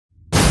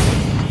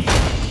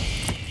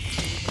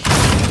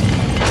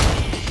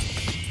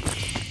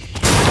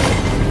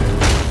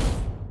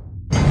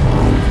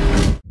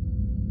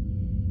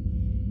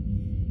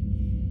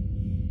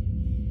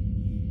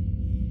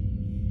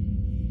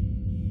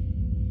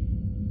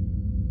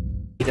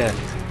Yeah,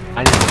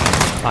 I need a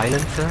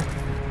silencer.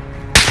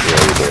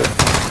 Yeah, you do.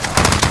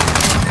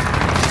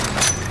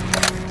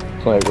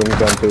 It's like when you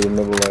go into the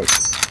middle, like...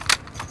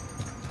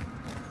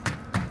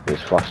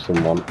 Just flash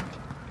someone.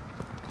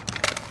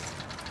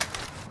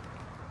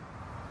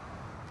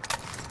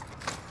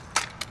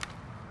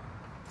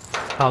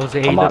 How's the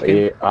A I'm at looking?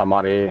 A, I'm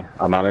at A,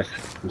 I'm at it.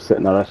 I'm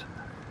sitting at it.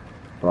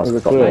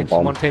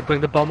 Someone take bring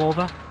the bomb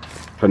over?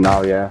 For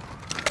now, yeah.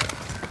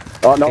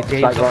 Oh no, Okay,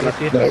 sniper on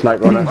James, it. up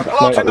Sniper on it. I'm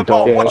planting the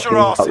bomb, watch your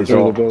Out the asses.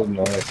 door. I'm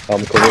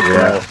covered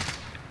now.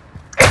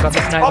 Got the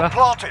Bomb sniper.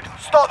 planted.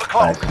 Start the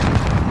clock. Nice.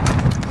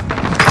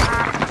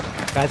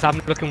 Guys, I'm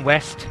looking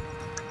west.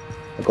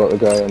 I got the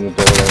guy on the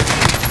door.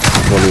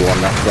 Like, only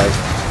one left, guys.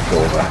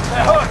 Over.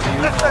 They're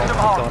hurting. Let's send them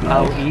home.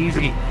 How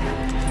easy.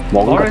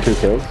 Morgan got Forest. 2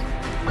 kills.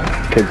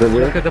 Kids are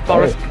Look there. at the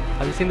forest.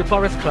 Have you seen the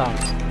forest clown?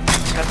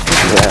 That's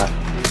good. Yeah.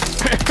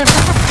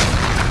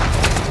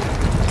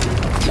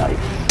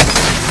 Nice.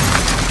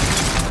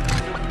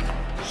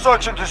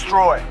 Search and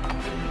destroy.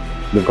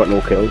 They've got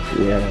no kills.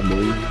 Yeah,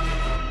 boy.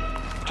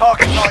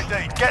 Target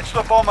ID. Get to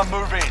the bomb and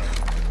move in.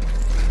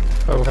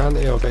 Oh, can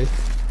they? Okay.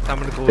 I'm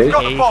gonna go Hey. with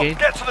Got the A bomb. again.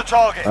 Get to the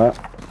target. A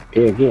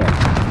again.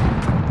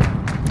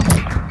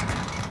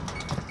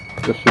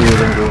 Just see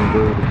them going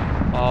good.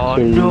 Oh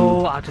Two.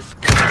 no, I just...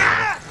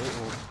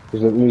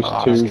 There's at least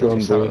Oh, 2 two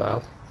on so B.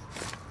 now.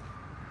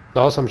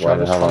 Last I'm Why trying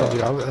the to hell follow not?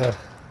 you out there.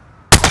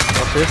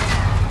 What's this?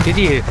 Did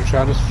you? I'm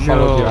trying to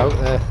follow you No. out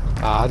there.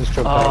 Ah, I just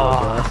jumped out of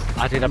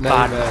Oh, I did a No,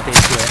 bad no.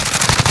 mistake here.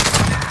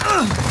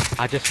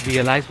 I just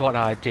realised what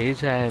I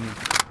did. You know,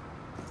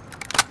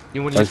 when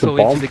you're Where's the so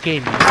into bomb? the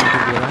game, you don't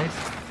even realise.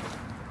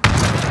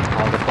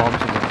 Oh, the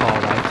bomb's in the far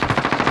right.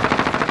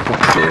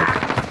 Fuck's sake.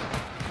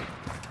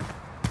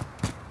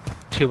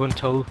 2 and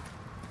 2.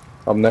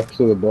 I'm next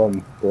to the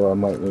bomb, but I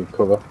might need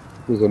cover.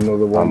 There's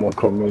another one I'm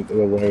watching me to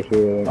the right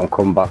here. I'm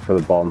coming back for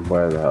the bomb.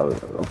 Where the hell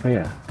is it? Up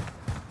here.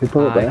 Who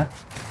put it Aye. there?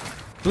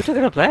 Who took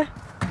it up there?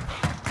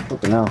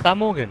 Fucking hell. That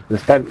Morgan.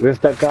 This dead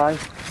guy?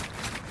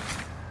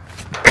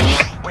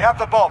 We have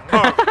the bomb. Move.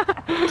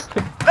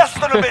 Less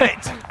than a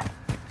minute.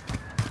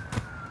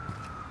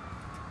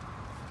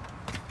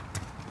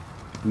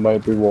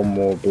 Might be one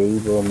more B,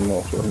 but I'm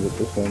not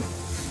 100%.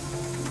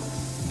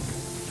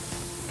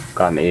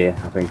 Got an A, I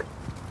think.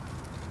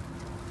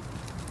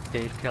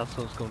 Dave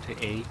Kelso's going to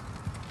A.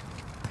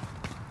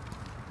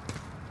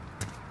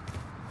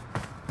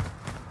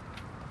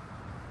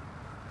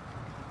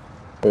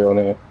 Are on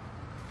here?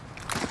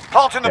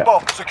 Planting the Yeah.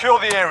 bomb. Secure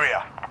the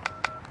area.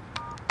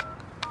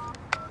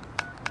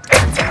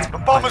 The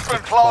bomb has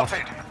been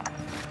planted.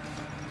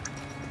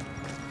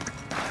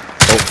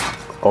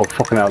 Oh,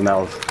 fucking hell,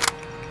 Nels. Is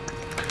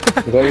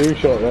that you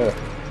shot there?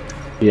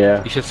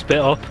 Yeah. You should split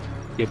up.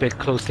 You're a bit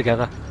close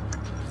together.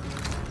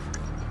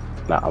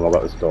 Nah, I'm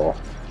about this door.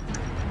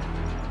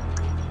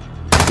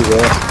 You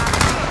there?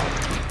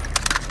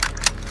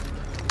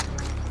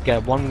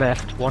 Get one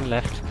left, one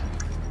left.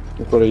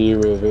 I've got a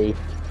UAV.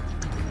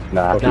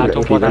 Nah, Nah, keep don't it,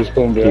 bother. keep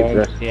it, keep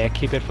it. Yeah,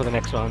 keep it for the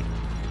next round. I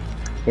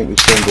think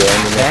he's still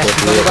behind me. There,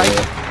 he's on the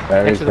right.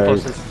 There Next he to the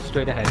is. buses,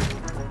 straight ahead.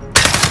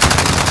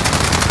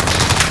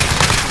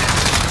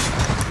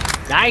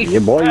 Nice! Yeah,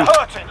 boy. They're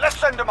hurting. Let's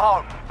send them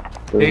home.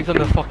 Dave's on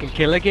the fucking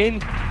kill again.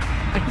 He's Ah,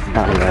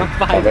 got yeah.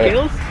 5 Okay.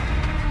 kills.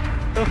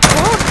 The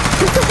fuck?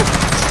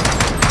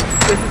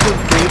 This is his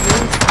game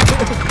move.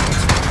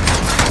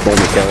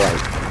 Only kill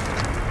right.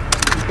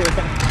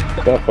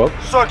 The fuck?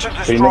 Search and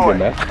Been in destroy.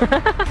 there.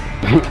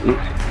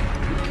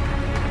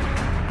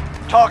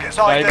 Targets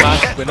Right, ID. man,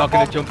 Get we're to not the going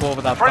bomb. to jump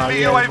over that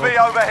Friendly barrier. UAV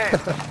overhead.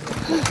 I'm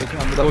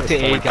going to go to A,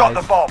 We've got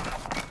the guys. bomb. I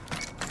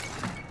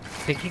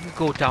think you can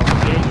go down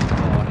here.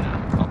 Oh, nah.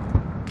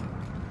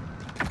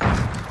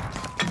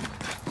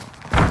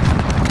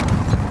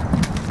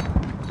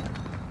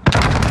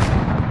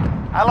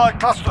 Allied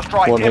cluster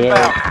strike One here.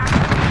 inbound.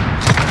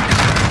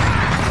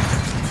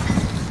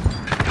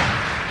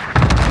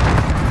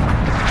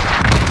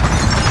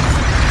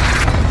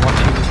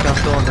 Watching this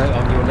stuff on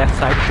your left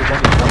side if you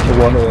want to watch The it.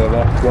 one to the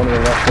left, one to the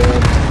left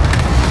there.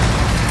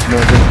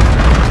 Morgan.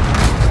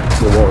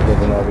 The water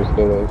doesn't have his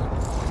still is.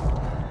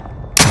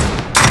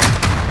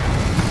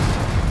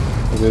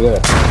 Is he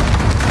there?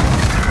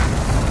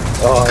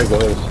 Oh, he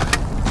goes.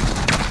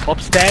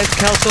 Upstairs,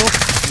 Kelso, on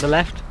the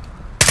left.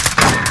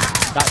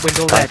 That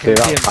window there, Can't see can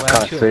see that. him. I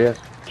can't see it.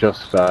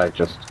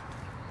 Just.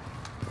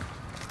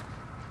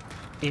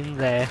 In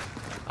there.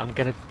 I'm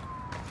gonna...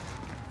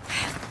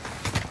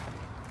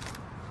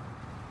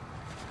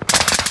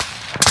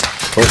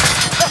 Oh,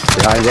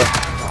 behind you.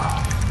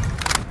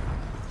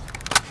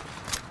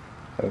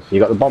 You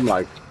got the bomb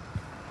like?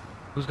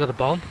 Who's got the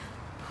bomb?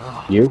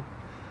 You?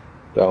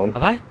 Down.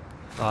 Have I?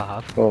 Oh, I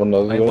have. Oh,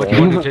 no, Wait, there's what do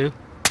you want to do?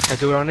 Can I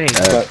do it on A?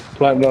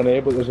 Planted on A,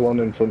 but there's one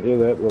in front of you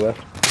there to the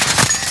left.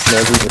 No,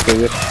 you can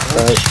see it.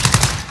 Right.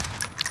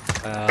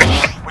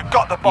 We've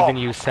got the bomb.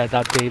 Even you said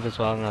that, Dave, as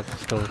well, and I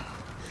still...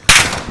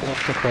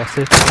 That's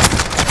impressive.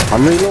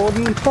 I'm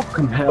reloading.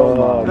 Fucking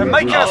hell, They're man.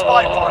 making us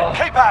fight for it.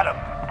 Keep at them.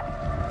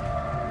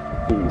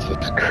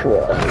 Jesus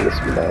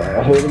Christ, man. I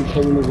heard him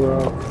coming as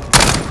well.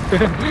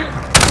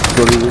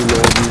 Bloody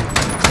reloading.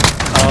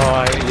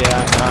 Oh,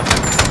 yeah,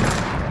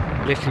 I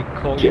know. Literally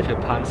caught you with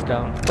your pants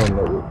down.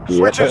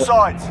 Switching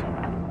sides.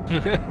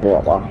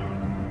 What, man?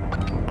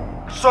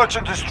 Search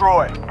and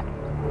destroy.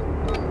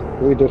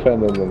 We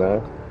defending them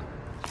now.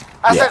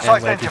 Assets Yeah, we're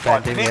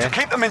identified. We defending, need yeah. to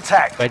keep them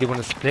intact. Where do you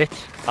want to split?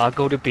 I'll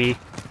go to B.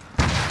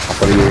 I'll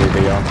put a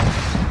UAV on.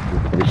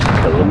 We just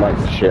kill them like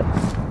shit.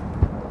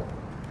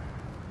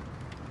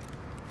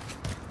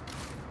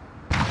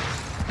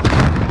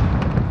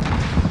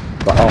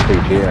 But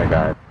RPG, I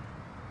got it.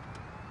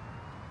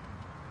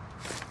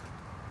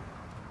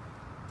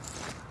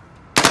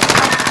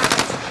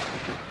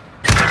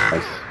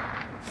 Nice.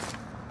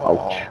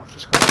 Ouch.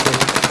 Just got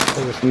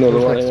killed. Another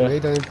one, Next to yeah. me,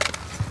 down.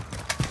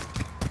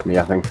 Me,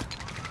 I think.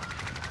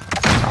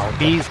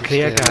 B's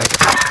clear, guys.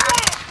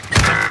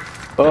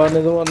 Oh,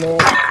 another one there.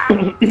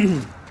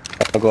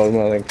 I got him,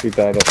 I think he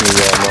died off me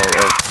there.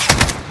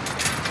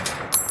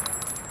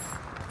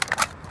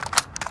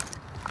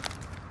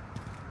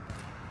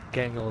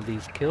 Getting all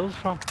these kills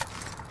from.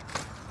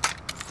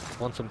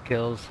 Want some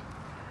kills.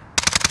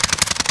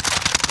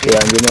 Yeah,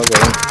 and you're not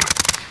going.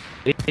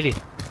 Really?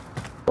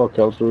 What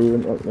kills do we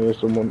even up near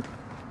someone?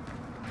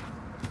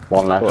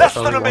 One left. Less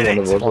than a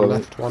minute. One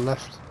left, one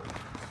left.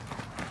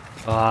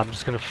 Oh, I'm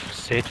just gonna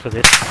sit for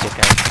this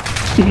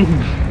guy.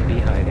 Be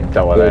hiding.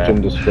 That one Oh, there. Search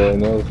and destroying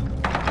those.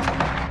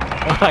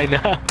 I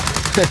know.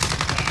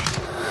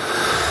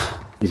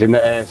 He's in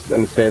the air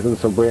and stairs and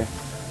subway.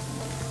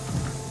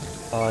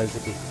 Oh, is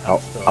he?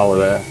 Out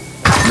there.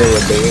 Near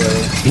B.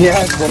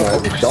 Yeah, it's one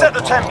of them. Set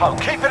the tempo.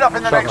 Keep it up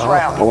in the next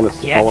round. I want to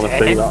see that,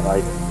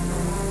 right?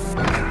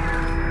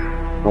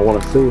 I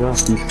want to see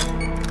that.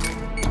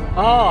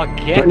 Oh,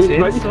 get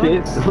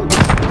it, son.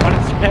 On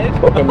his head.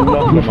 Fucking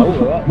knock him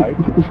over that, mate.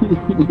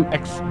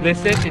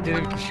 Explicit, it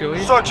didn't show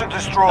you. Search and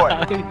destroy.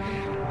 I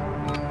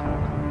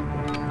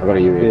got a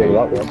UAV.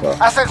 Yeah, that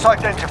one. Assets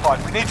identified.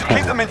 We need to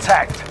keep them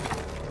intact.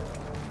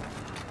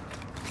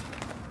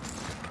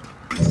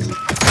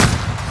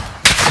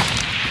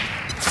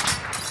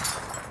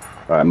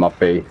 Right, I'm up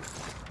B.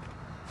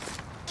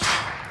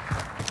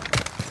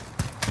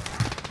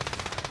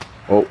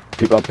 Oh,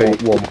 keep up B.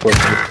 One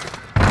person.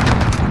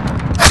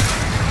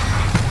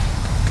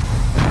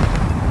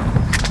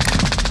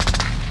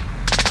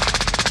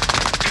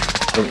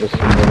 I think there's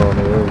someone on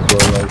here as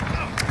well, like.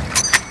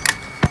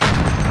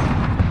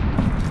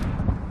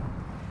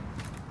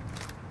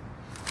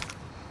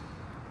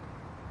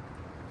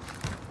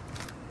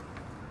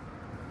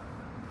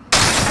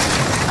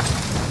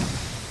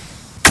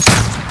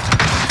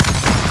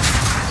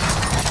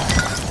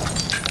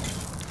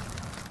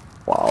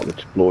 Wow, they're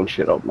just blowing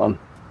shit up, man.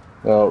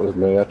 No, it was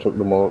me. I took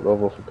the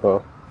Molotov off the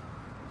car.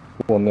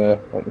 One there.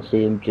 I can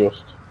see him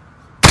just.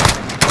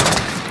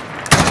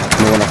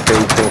 No one at B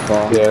so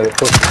far. Yeah, they're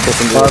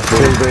pushing towards B.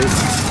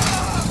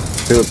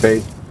 Two at B.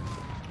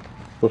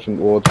 Pushing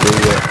towards B,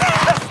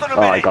 yeah. Less than a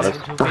Oh, I minute. got it.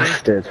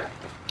 Bastard.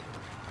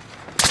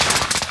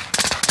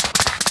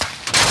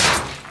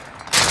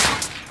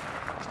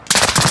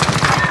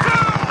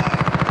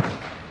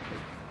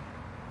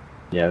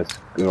 Yeah, it's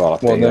all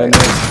up I know.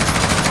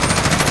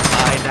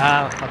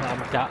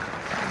 I'm down.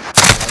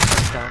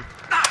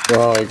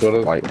 Oh, I got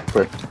it. White,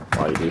 quick.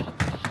 Whitey.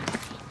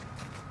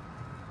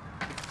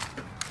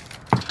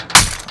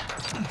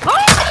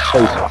 Oh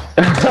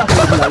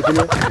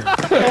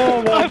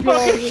my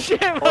god!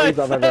 Shit, All I've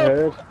ever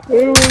heard.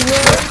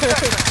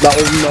 That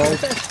was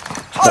nice.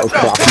 That was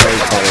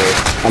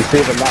crap, I'm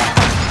saving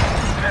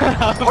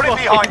that. Put it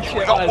behind you.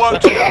 We've got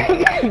work to do.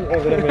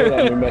 I'm gonna make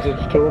that new message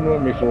tone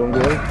when my phone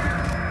goes.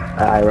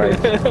 Aye, right.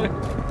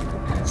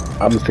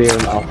 I'm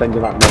saving, I'll send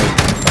you that note.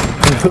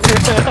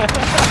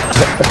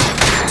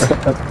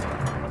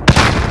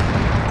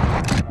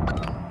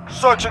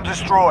 Search and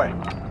destroy.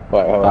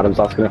 Right, Adam's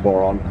asking if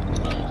we're on.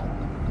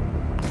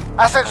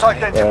 Assets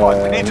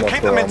identified. We need to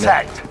keep them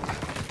intact.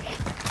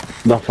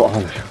 Not for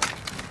on.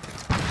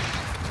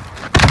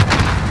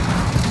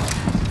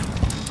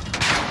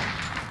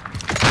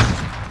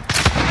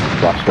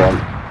 Last one.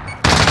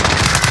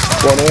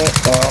 One here.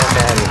 Oh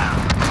man.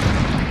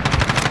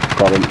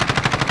 Got him.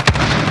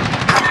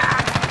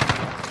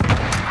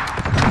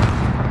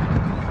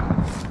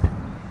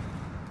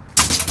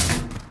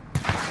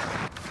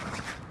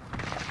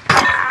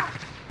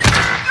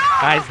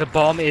 Guys, the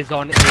bomb is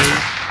on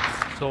A,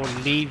 so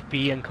leave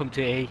B and come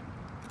to A.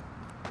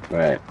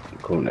 Right,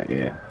 cool,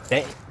 yeah.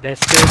 There's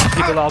still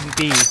people on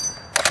B,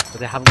 but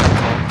they haven't got the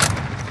bomb.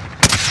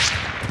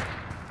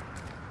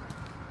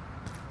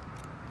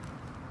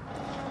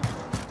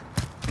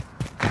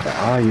 Where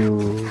are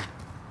you?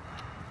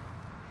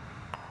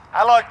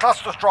 Allied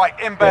cluster strike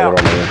Yeah, inbound.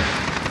 we're on here.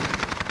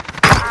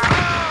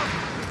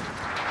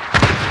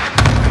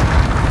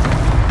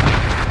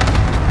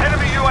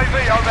 Enemy UAV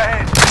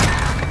overhead.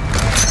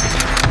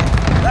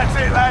 That's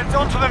it, lads.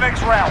 On to the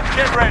next round.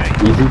 Get ready.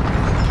 Easy.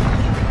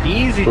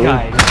 Easy, Cool.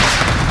 guys.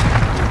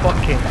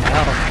 Fucking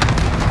hell.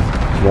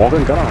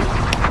 Walking, get on.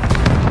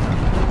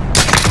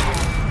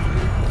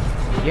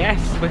 Yes,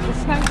 with the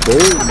sniper.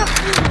 Boom.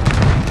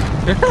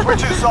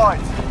 Switching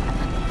sides.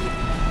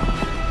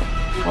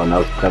 Oh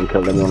no, haven't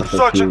killed anyone.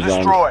 Search and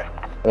destroy.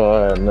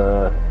 Oh, and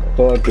I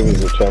thought I'd give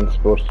you a chance,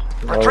 but...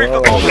 Retrieve the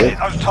bomb and hit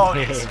those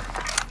targets.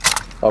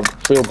 I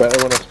feel better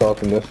when I start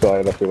from this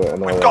side, I feel like I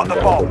know We've got the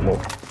bomb. a bit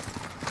more.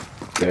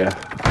 Yeah.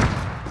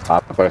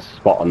 I've got a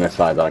spot on this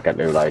side that I can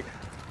do, like...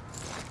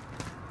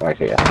 Right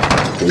here.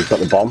 We've got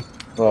the bomb.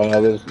 Oh yeah,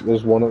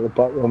 there's one at the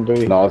back, one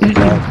B. No, it's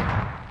not.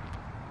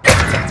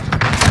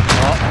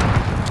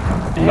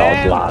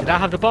 Lad. Did I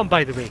have the bomb,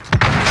 by the way?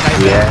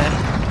 Yeah.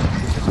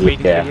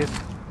 Yeah.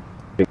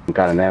 Big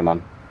guy in there,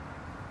 man.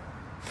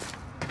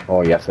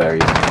 Oh yes, there he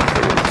is.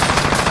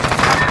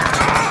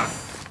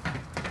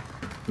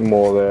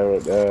 More there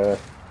at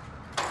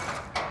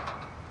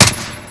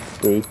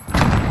B.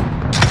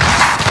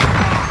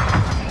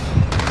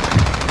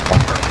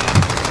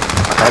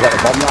 I got the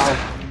bomb now.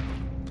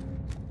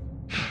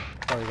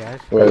 Sorry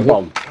guys. Where's the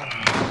bomb?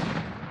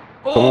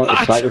 Oh, the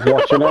sniper's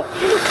watching it.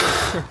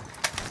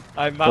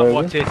 I might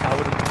watch it, I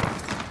wouldn't.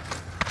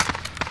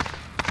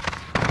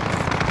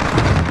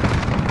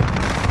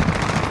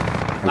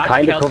 I'm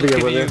kind of cover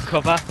you with you this.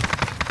 cover.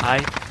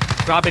 Aye.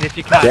 Grab it if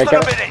you can. Yeah,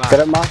 get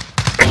it, man.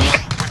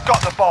 We've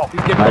got the bomb.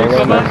 He's giving me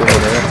cover.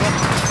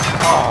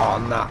 Oh,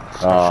 nah.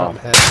 Oh.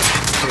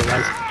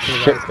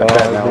 Shit,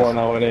 there's one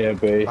out in here,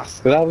 B. Did I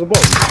have the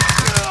bomb?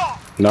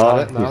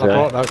 No, he's I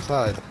brought it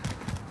outside.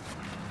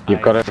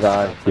 You've got it,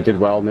 guy. You did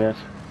well, mate.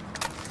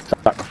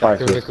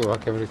 Sacrifices. Give it a go,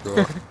 give it a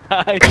go.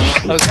 Aye.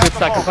 That was good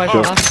sacrifice,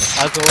 man.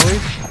 As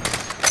always.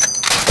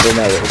 I don't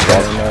know what was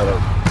going on there.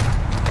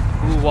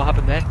 Ooh, what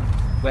happened there?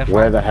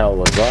 Where the hell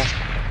was that?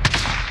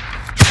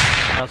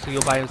 Oh, so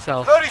you're by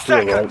yourself. 30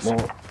 seconds.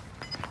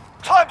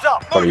 Time's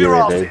up. Move your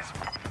asses.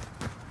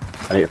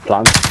 I need to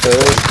plant.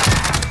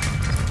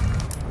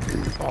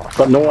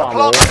 Got no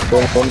ammo.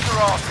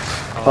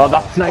 Oh,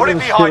 that's not Put it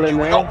even behind still you. in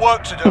We've there. got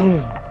work to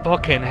do.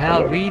 Fucking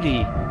hell,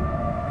 really?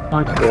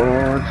 My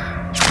god.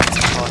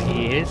 Oh,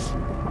 he is.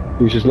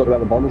 He's just looking at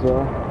the bomb as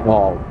well.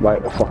 Oh,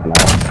 right, fucking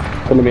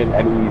hell. Couldn't have been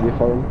any easier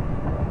for him.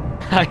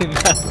 I know.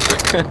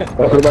 I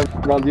could have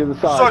went around the other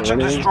side. Search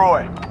and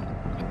destroy.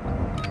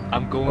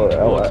 I'm going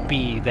towards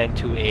B, then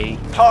to A.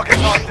 Target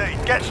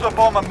ID. Get to the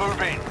bomb and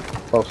move in.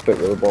 I'll stick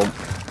with the bomb.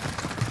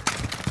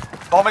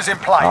 Bomb is in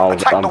play.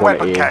 Attack the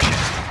weapon cache.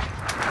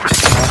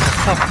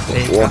 Fuck's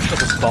sake, after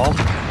the bomb.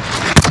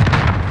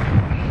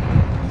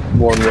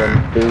 One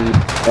run, B.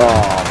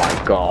 Oh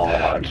my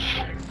god.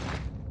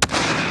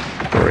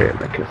 Great,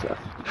 Nicholas.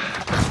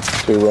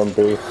 2 run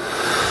B.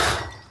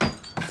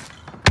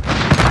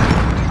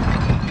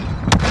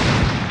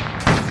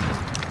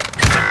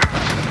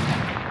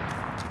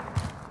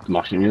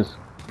 Smashing yous.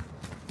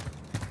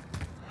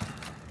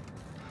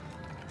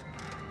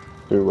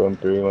 2 run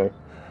B, like.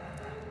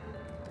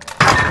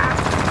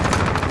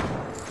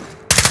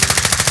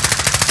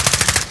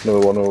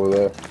 Another one over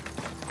there.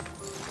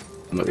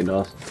 Looking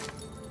nice.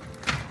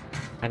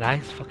 A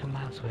nice fucking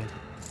miles away.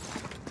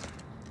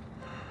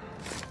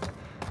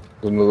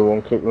 There's another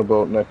one kicking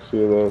about next to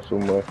you there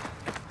somewhere.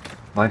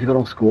 Why have you got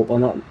no scope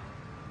on that?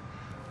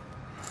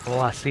 Oh,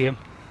 I see him.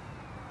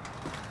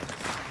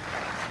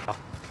 Oh.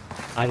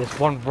 There's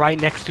one right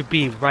next to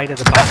B, right at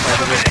the back of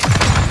the way.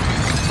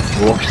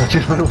 Oh, I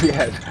just went over your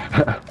head.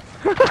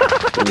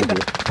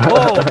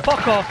 Oh,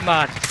 fuck off,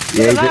 man!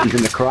 Yeah, he's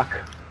in the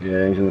crack.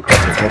 Yeah, he's in the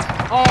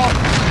crack. Oh!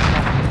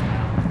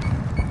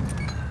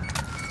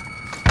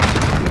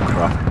 In the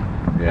crack.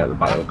 Yeah, at the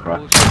back of the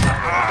crack.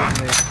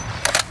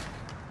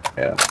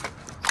 Yeah.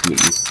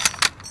 Sneaky.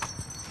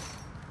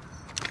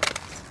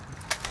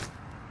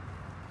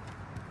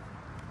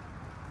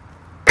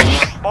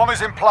 Bomb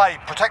is in play.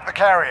 Protect the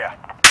carrier.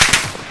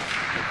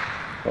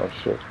 Oh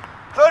shit.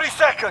 30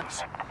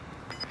 seconds.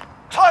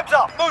 Time's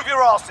up. Move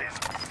your asses.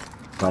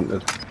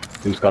 Planted.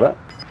 Who's got it?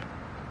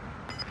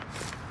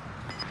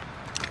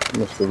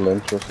 Must have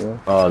Lynch or something.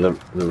 Oh, the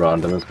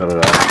randomer's got it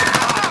out.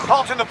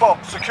 Planting the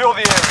bomb. Secure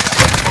the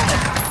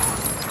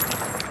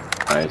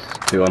area. Nice.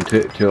 2 on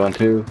 2. 2 on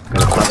 2.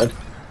 Got it planted.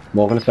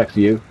 Morgan, it's next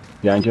to you.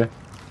 Behind you.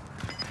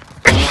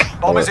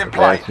 Bomb is in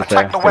play.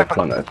 Attack the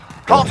weapon.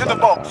 Planting the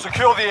bomb.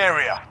 Secure the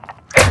area.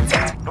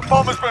 The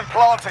bomb has been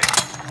planted.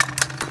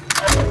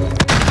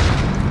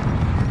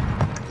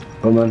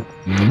 Come on.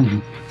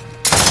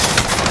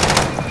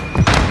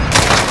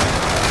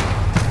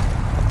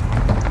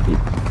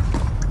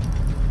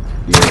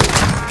 Yeah.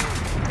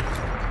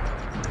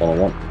 All I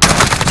want.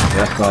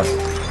 Yes, lad.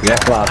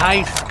 Yes, lad.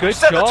 Nice, good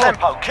Set job. the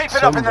tempo. Keep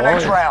it up in the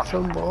next round.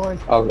 Some boy.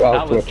 I'll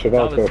touch it.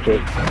 I'll touch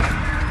it.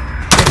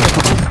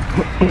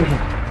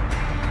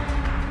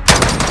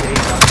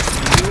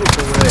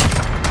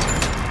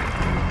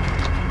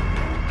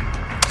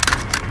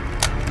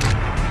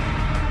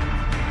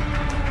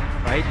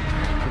 Right,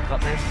 we've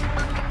got this.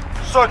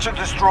 Search and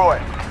destroy.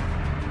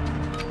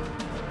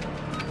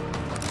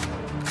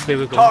 Where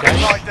we're going, Target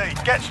guys.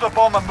 ID. Get to the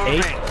bomb and move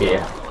in.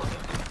 Yeah.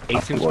 A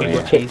seems to be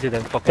much easier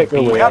than fucking Pick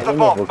away. B. We have the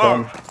bomb. Move.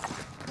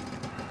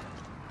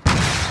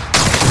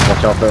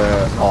 Watch out for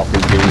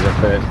RPGs at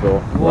first though.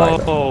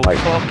 Whoa, right,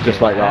 like,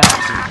 just like that.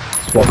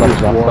 Swap on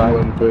his left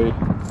side.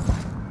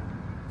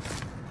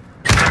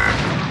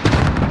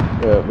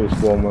 Yeah, at least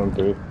one won't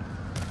be.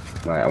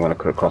 Right, I'm gonna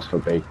cut across for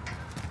B.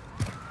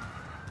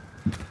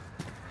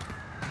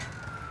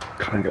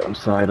 Try and get them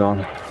side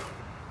on.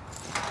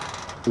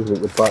 He's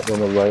at the back on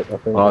the right, I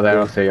think. Oh, there,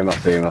 I see him, I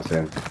see him, I see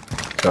him.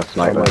 Got I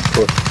sniper. might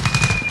push.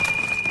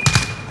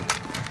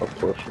 I'll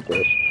push it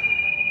does.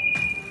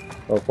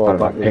 How far I'd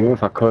back like ping him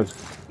if I could.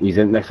 He's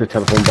in next to the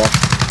telephone box.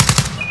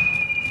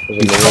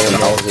 There's another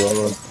one out the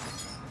other one.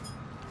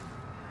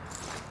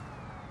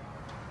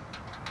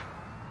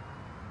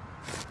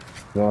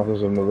 No,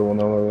 there's another one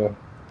over there.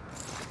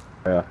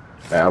 Yeah.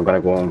 Yeah, I'm gonna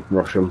go and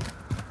rush him.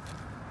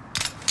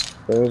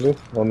 Where is he?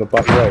 On the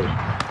back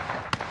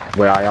right.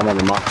 Where I am on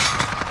the map.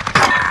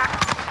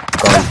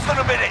 Less than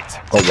a minute.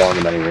 Got one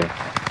of them anyway.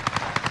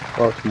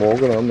 Oh, it's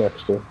Morgan I'm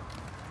next to.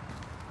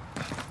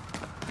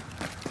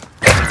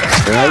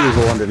 Yeah, you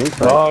go underneath.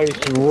 Right? Oh,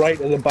 he's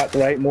right at the back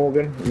right,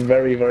 Morgan.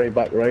 Very, very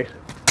back right.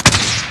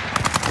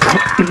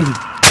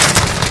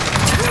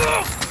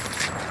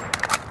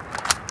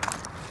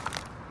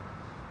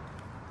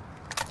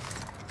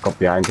 Got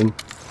behind him.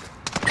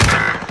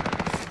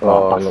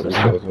 Oh, bastards. look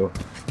at well.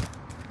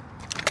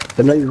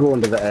 Then let you go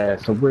under the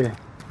subway.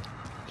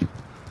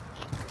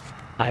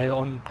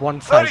 On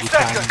one side 30 you can,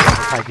 seconds. the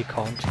other side you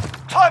can't.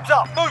 Time's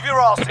up. Move your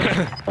asses.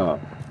 Oh.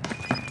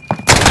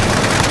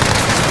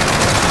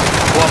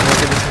 One more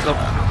this is up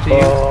to you.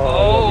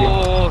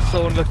 Oh,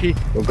 so unlucky.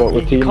 We've got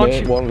the You can't teammate,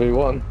 shoot.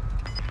 1v1.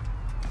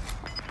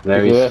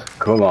 There He's he there. is.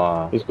 Come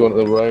on. He's going to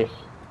the right.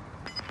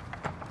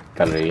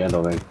 Can't read, I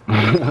don't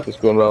think. He's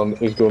going round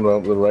to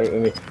the right,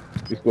 isn't he?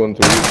 He's going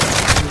to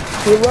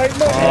the right,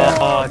 man!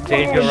 Oh,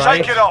 Dave, you're right.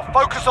 Shake it off.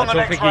 Focus on I the don't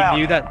next think he round.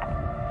 knew that.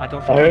 I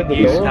don't I think heard he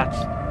the knew door. that.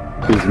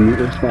 He's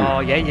muted, man. Oh,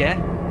 yeah, yeah.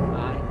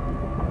 Aye.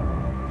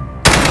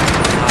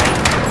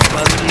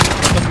 Well,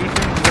 for some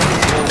reason, he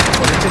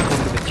doesn't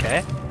under the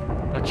chair.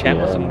 That chair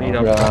wasn't made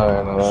of Yeah,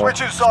 I know.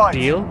 Switching sides.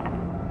 steel.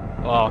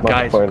 Oh, Might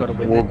guys, find- we've got to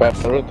win We're this.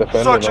 better at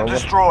defending, Search and aren't we?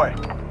 destroy.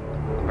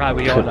 Right,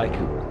 we are like...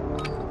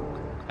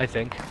 I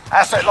think.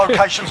 Asset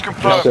locations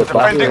confirmed. Sit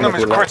back, Defending even them if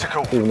is we let-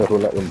 critical. Even if we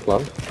let them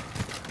plant.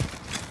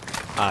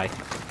 Aye.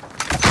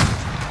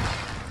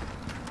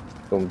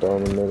 Come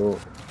down the middle.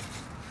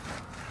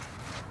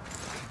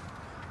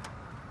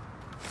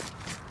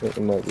 I think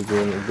they might be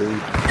going to B.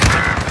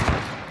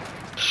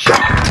 Shit.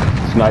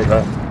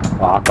 Sniper.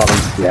 Oh, I got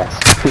him. Yes.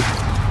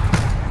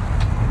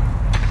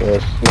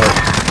 Yes, no.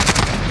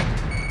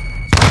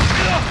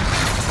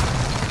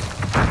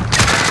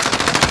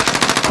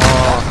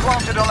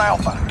 Planted on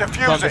Alpha. On the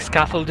Defuse it.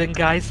 scaffolding,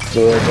 guys.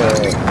 They're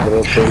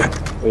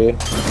B.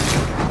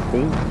 B.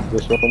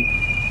 This one.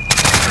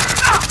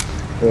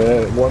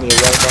 One in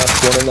your right back,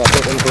 one in that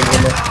bottom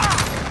corner.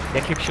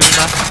 Yeah, keep shooting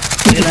that.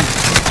 To your left.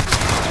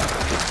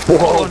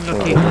 Oh,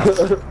 unlucky.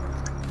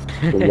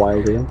 The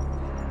wild in.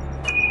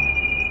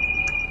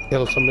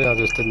 Killed somebody, I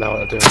just didn't know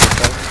what to do.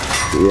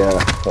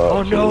 Yeah.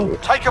 Oh, no.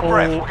 Jesus. Take a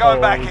breath. We're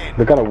going back in.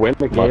 They're gonna win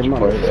the game, man.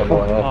 point, yeah,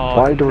 boy. Oh,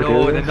 Why do we no,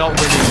 do they're this? not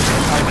winning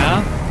right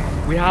now.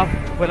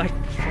 We're like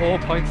 4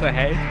 points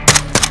ahead.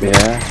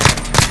 Yeah.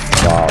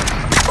 Wow.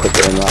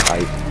 Quicker than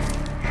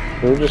that,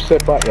 We'll just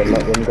sit back and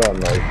let them go,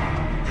 mate.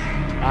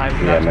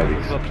 Yeah, maybe.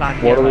 We're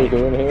planning What are we like,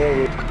 doing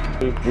here?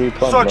 We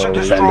plan Search and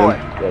now. destroy.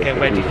 Okay,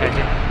 we're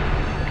defending.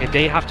 Okay,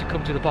 they have to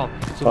come to the bomb.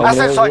 So Oh, we're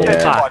Assets no,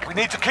 identified. We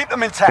need to keep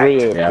them intact.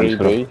 3A, Yeah, I'm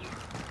 3B.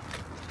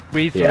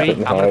 3-3. Yeah.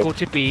 I'm gonna go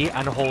to B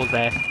and hold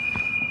there.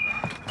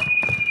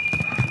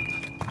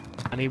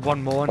 I need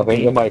one more I on think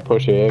B. they might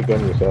push A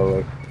again, you said,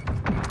 like.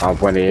 I've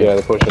went here. Yeah,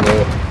 they're pushing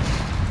A.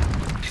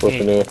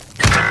 Pushing A.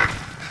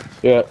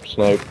 Yeah,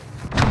 snipe.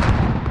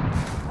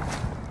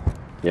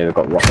 Yeah, they've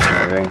got rockets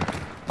and everything.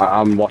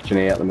 I'm watching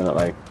here at the minute,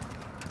 like.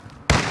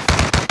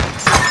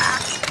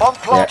 Bomb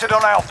planted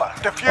on Alpha.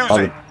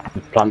 Defuse it.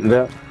 They've planted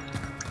it.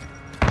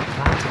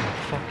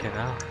 Fucking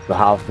hell. The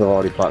half they've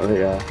already planted it,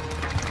 yeah.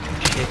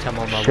 Shit, I'm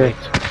on my Shit. way.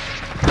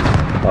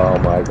 Oh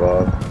my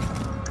god.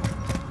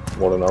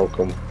 What an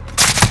outcome.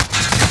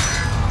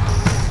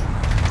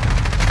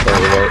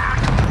 Anyway.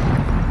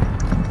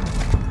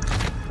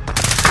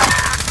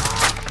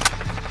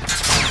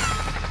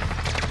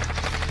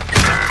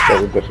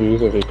 Get the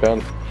defuse if you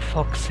can.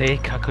 Fuck's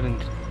sake, I couldn't.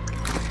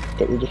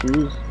 Get the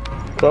defuse.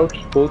 Crouch,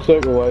 hold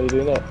circle while you're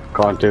doing that.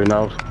 Can't do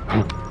now.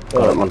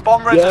 Got it, man.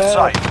 Bomb rendered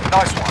Yeah. safe.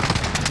 Nice one.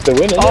 They're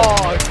winning.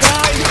 Oh,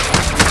 guys!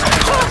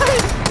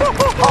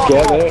 Hard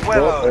Get work. there,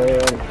 Well get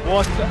earned. there.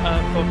 What a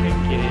fucking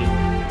game.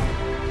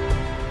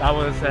 That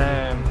was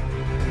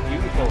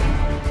beautiful.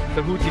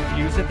 So who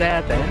defused it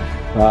there then?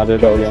 I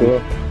did it, yeah.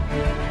 Sure.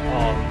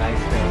 Oh,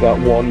 nice. That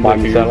one Man,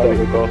 defuse Salah. that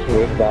we got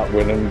with that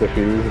winning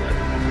defuse.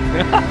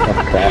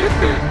 That's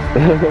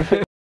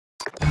class.